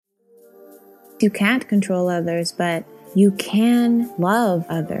You can't control others, but you can love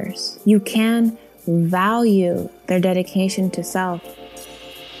others. You can value their dedication to self.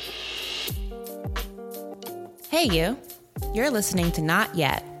 Hey, you. You're listening to Not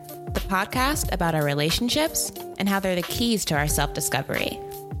Yet, the podcast about our relationships and how they're the keys to our self-discovery.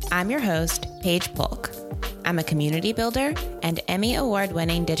 I'm your host, Paige Polk. I'm a community builder and Emmy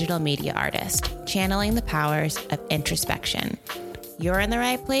Award-winning digital media artist, channeling the powers of introspection. You're in the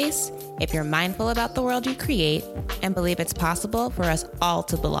right place if you're mindful about the world you create and believe it's possible for us all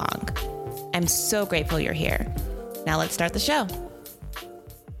to belong. I'm so grateful you're here. Now let's start the show.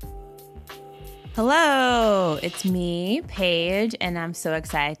 Hello, it's me, Paige, and I'm so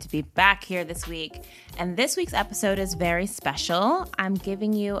excited to be back here this week. And this week's episode is very special. I'm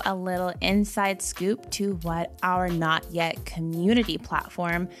giving you a little inside scoop to what our Not Yet community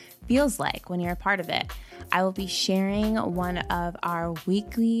platform feels like when you're a part of it. I will be sharing one of our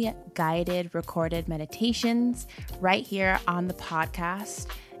weekly guided recorded meditations right here on the podcast.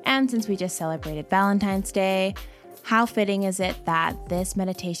 And since we just celebrated Valentine's Day, how fitting is it that this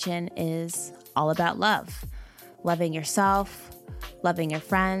meditation is all about love? Loving yourself, loving your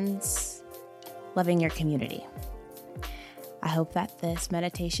friends, loving your community. I hope that this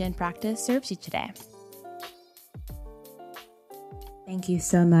meditation practice serves you today. Thank you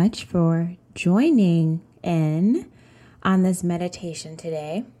so much for joining in on this meditation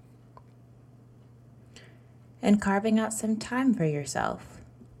today and carving out some time for yourself.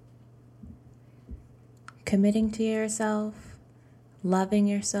 Committing to yourself, loving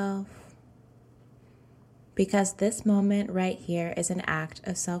yourself, because this moment right here is an act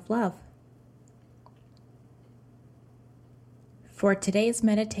of self-love. For today's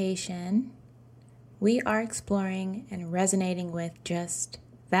meditation, we are exploring and resonating with just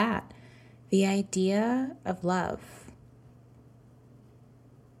that, the idea of love.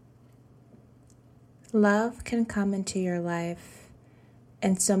 Love can come into your life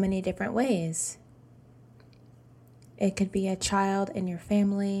in so many different ways. It could be a child in your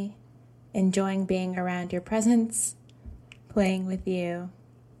family, enjoying being around your presence, playing with you.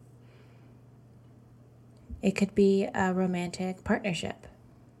 It could be a romantic partnership,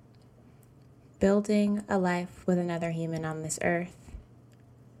 building a life with another human on this earth.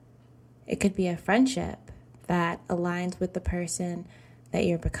 It could be a friendship that aligns with the person that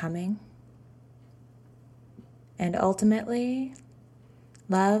you're becoming. And ultimately,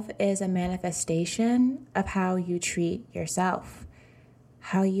 love is a manifestation of how you treat yourself,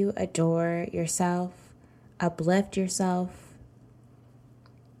 how you adore yourself, uplift yourself.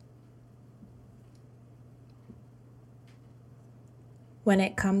 When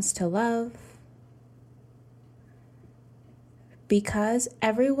it comes to love, because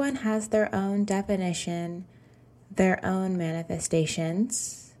everyone has their own definition, their own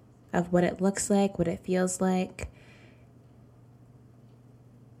manifestations of what it looks like, what it feels like,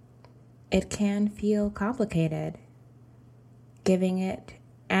 it can feel complicated, giving it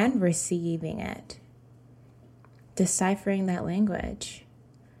and receiving it, deciphering that language,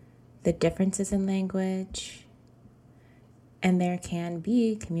 the differences in language, and there can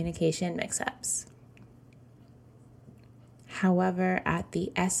be communication mix-ups. However, at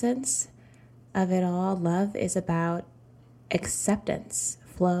the essence of it all, love is about acceptance,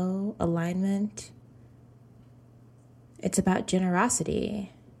 flow, alignment. It's about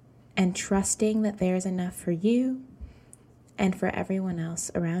generosity and trusting that there is enough for you and for everyone else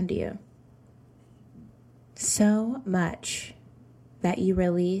around you. So much that you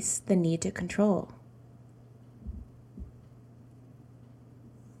release the need to control.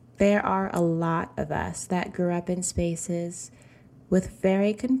 There are a lot of us that grew up in spaces with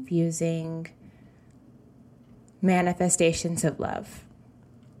very confusing manifestations of love.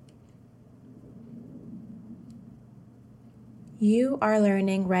 You are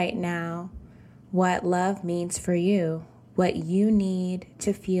learning right now what love means for you, what you need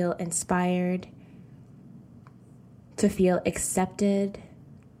to feel inspired, to feel accepted,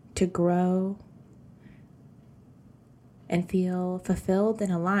 to grow, and feel fulfilled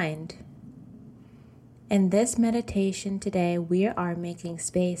and aligned. In this meditation today, we are making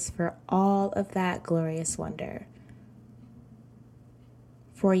space for all of that glorious wonder.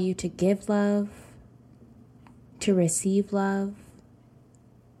 For you to give love, to receive love,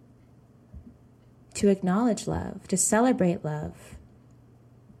 to acknowledge love, to celebrate love,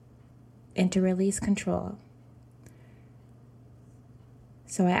 and to release control.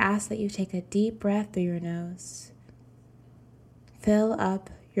 So I ask that you take a deep breath through your nose. Fill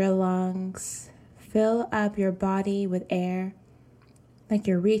up your lungs. Fill up your body with air, like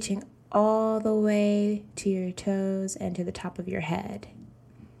you're reaching all the way to your toes and to the top of your head.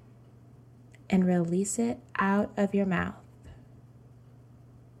 and release it out of your mouth.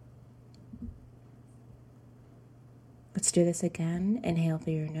 Let's do this again. Inhale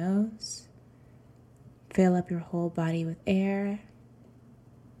through your nose. Fill up your whole body with air.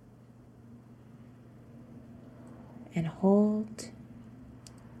 And hold.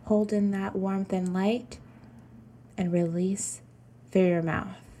 Hold in that warmth and light. And release through your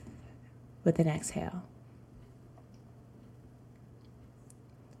mouth with an exhale.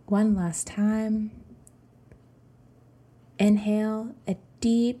 One last time. Inhale a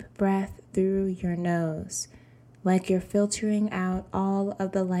deep breath through your nose, like you're filtering out all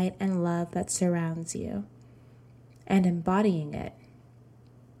of the light and love that surrounds you and embodying it.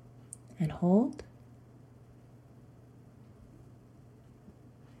 And hold.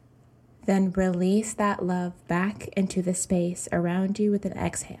 Then release that love back into the space around you with an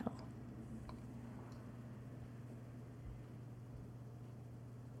exhale.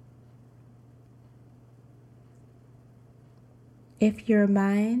 If your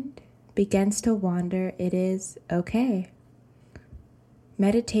mind begins to wander, it is okay.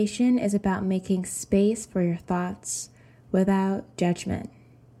 Meditation is about making space for your thoughts without judgment,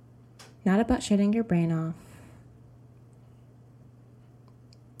 not about shutting your brain off.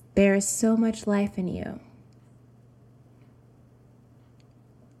 There is so much life in you.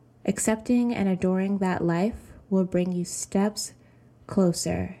 Accepting and adoring that life will bring you steps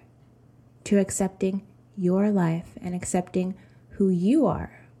closer to accepting your life and accepting who you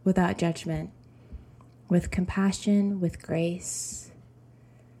are without judgment, with compassion, with grace.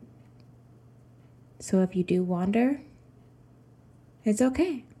 So if you do wander, it's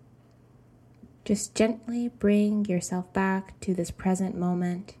okay. Just gently bring yourself back to this present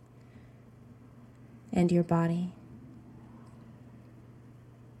moment and your body.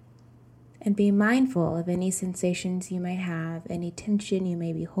 And be mindful of any sensations you may have, any tension you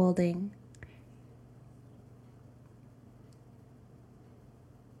may be holding.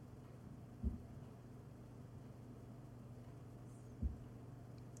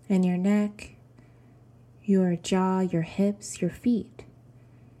 And your neck, your jaw, your hips, your feet,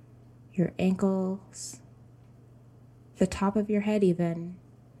 your ankles, the top of your head even.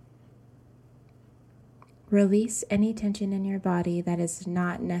 Release any tension in your body that is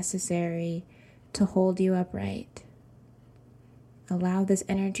not necessary to hold you upright. Allow this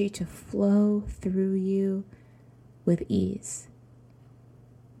energy to flow through you with ease.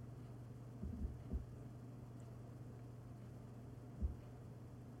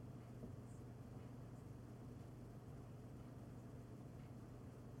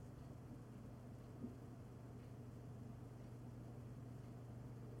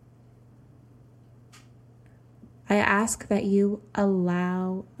 I ask that you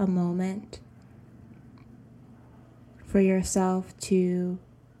allow a moment for yourself to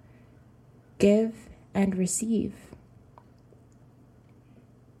give and receive.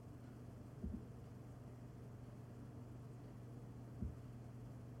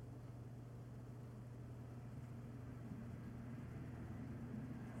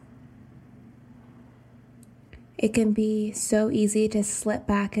 It can be so easy to slip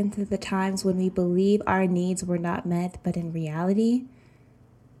back into the times when we believe our needs were not met, but in reality,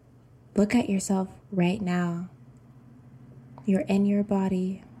 look at yourself right now. You're in your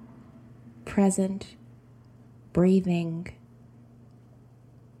body, present, breathing,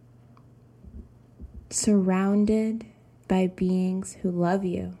 surrounded by beings who love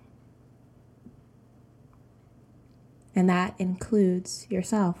you. And that includes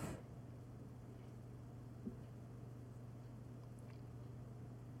yourself.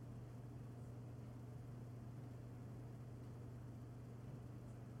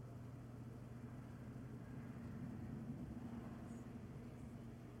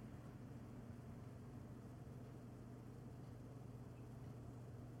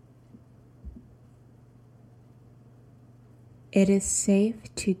 It is safe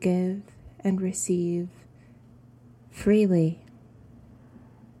to give and receive freely.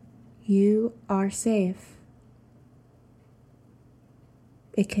 You are safe.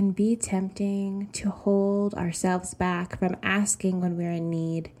 It can be tempting to hold ourselves back from asking when we're in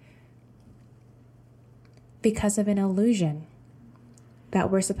need because of an illusion that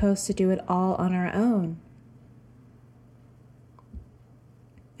we're supposed to do it all on our own.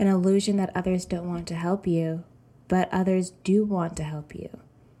 An illusion that others don't want to help you, but others do want to help you.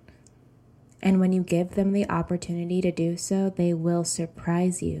 And when you give them the opportunity to do so, they will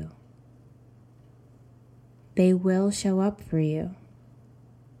surprise you. They will show up for you.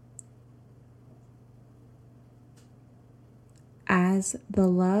 As the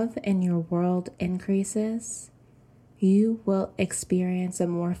love in your world increases, you will experience a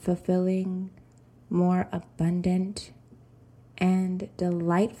more fulfilling more abundant and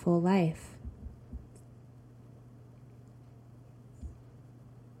delightful life.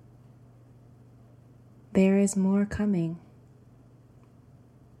 There is more coming.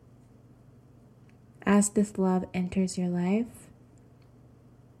 As this love enters your life,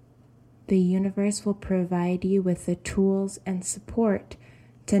 the universe will provide you with the tools and support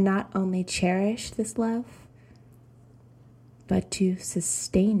to not only cherish this love, but to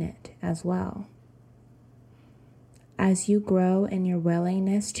sustain it as well. As you grow in your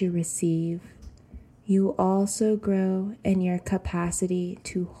willingness to receive, you also grow in your capacity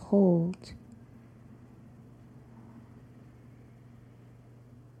to hold.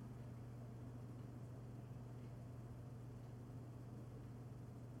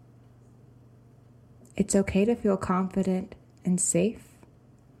 It's okay to feel confident and safe.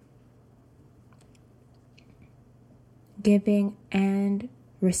 Giving and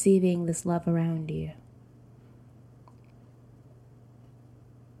receiving this love around you.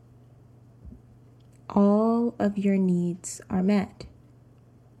 All of your needs are met.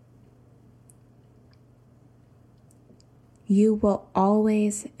 You will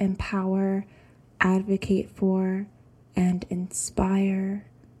always empower, advocate for, and inspire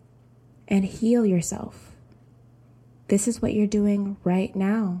and heal yourself. This is what you're doing right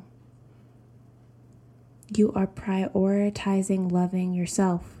now. You are prioritizing loving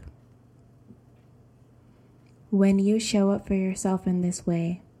yourself. When you show up for yourself in this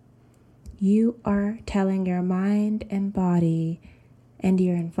way, you are telling your mind and body and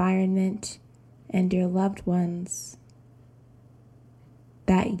your environment and your loved ones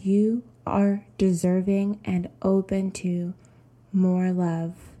that you are deserving and open to more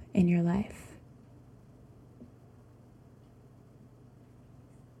love in your life.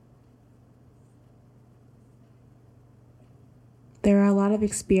 There are a lot of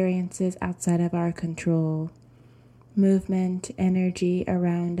experiences outside of our control, movement, energy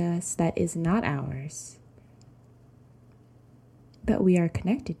around us that is not ours, but we are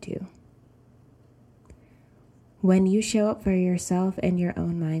connected to. When you show up for yourself and your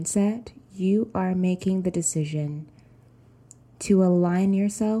own mindset, you are making the decision to align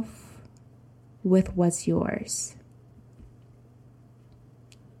yourself with what's yours.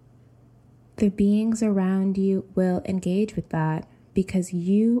 The beings around you will engage with that because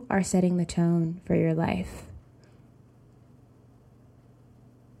you are setting the tone for your life.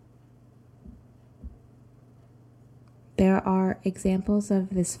 There are examples of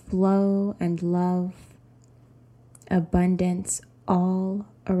this flow and love, abundance all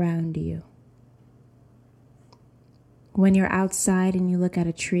around you. When you're outside and you look at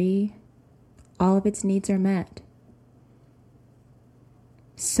a tree, all of its needs are met.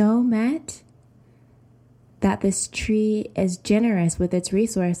 So met that this tree is generous with its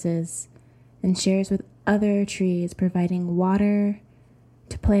resources and shares with other trees, providing water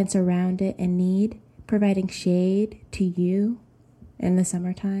to plants around it in need, providing shade to you in the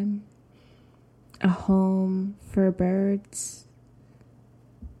summertime, a home for birds,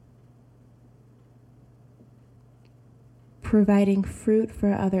 providing fruit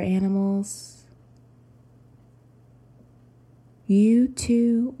for other animals. You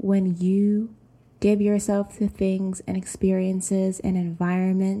too, when you give yourself to things and experiences and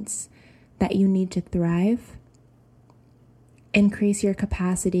environments that you need to thrive, increase your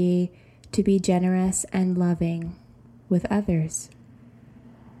capacity to be generous and loving with others.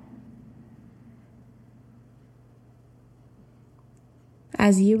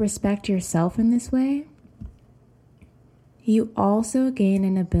 As you respect yourself in this way, you also gain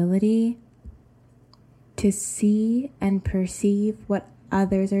an ability to see and perceive what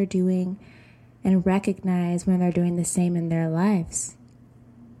others are doing and recognize when they're doing the same in their lives.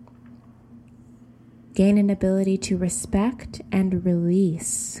 Gain an ability to respect and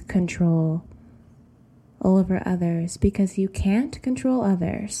release control over others, because you can't control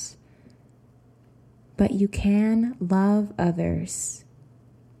others, but you can love others.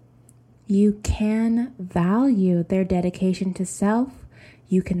 You can value their dedication to self.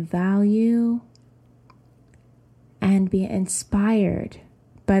 You can value and be inspired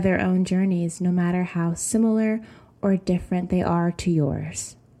by their own journeys, no matter how similar or different they are to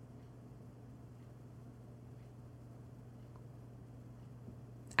yours.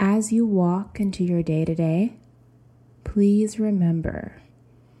 As you walk into your day-to-day, please remember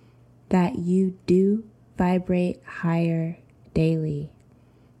that you do vibrate higher daily,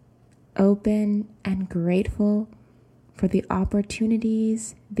 open and grateful for the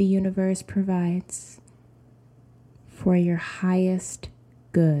opportunities the universe provides for your highest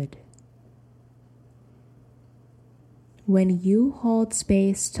good. When you hold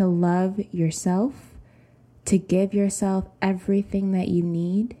space to love yourself, to give yourself everything that you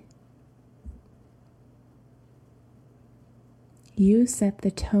need, you set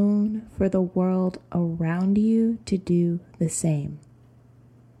the tone for the world around you to do the same.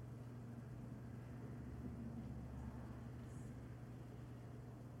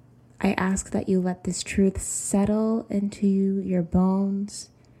 I ask that you let this truth settle into your bones.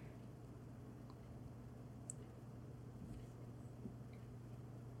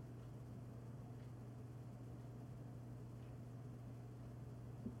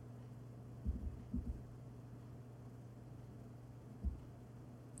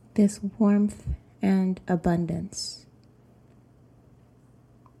 This warmth and abundance.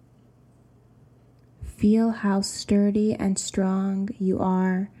 Feel how sturdy and strong you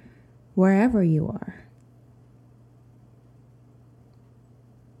are wherever you are.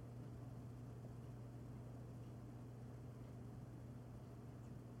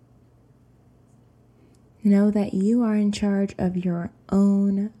 Know that you are in charge of your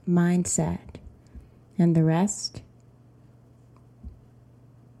own mindset, and the rest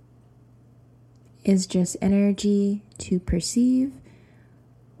is just energy to perceive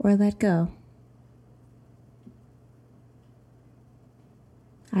or let go.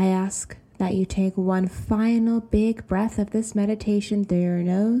 I ask that you take one final big breath of this meditation through your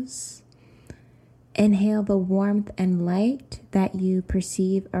nose. Inhale the warmth and light that you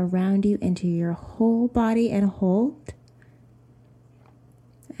perceive around you into your whole body and hold.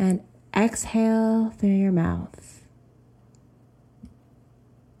 And exhale through your mouth.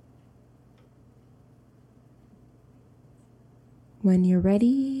 When you're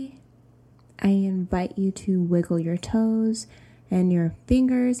ready, I invite you to wiggle your toes and your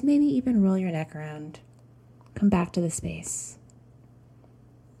fingers, maybe even roll your neck around. Come back to the space.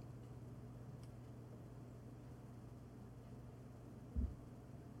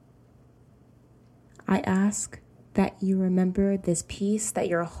 I ask that you remember this peace that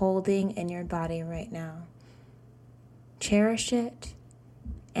you're holding in your body right now. Cherish it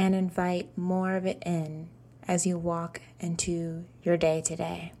and invite more of it in as you walk into your day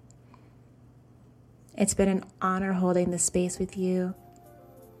today. It's been an honor holding this space with you,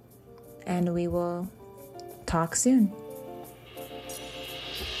 and we will talk soon.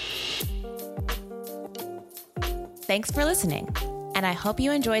 Thanks for listening, and I hope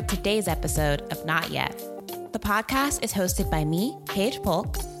you enjoyed today's episode of Not Yet. The podcast is hosted by me, Paige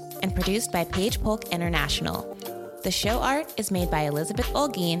Polk, and produced by Paige Polk International. The show art is made by Elizabeth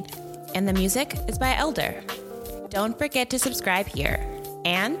Olguin, and the music is by Elder. Don't forget to subscribe here.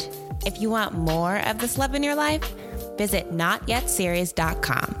 And if you want more of this love in your life, visit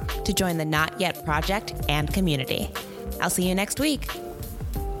notyetseries.com to join the Not Yet Project and community. I'll see you next week.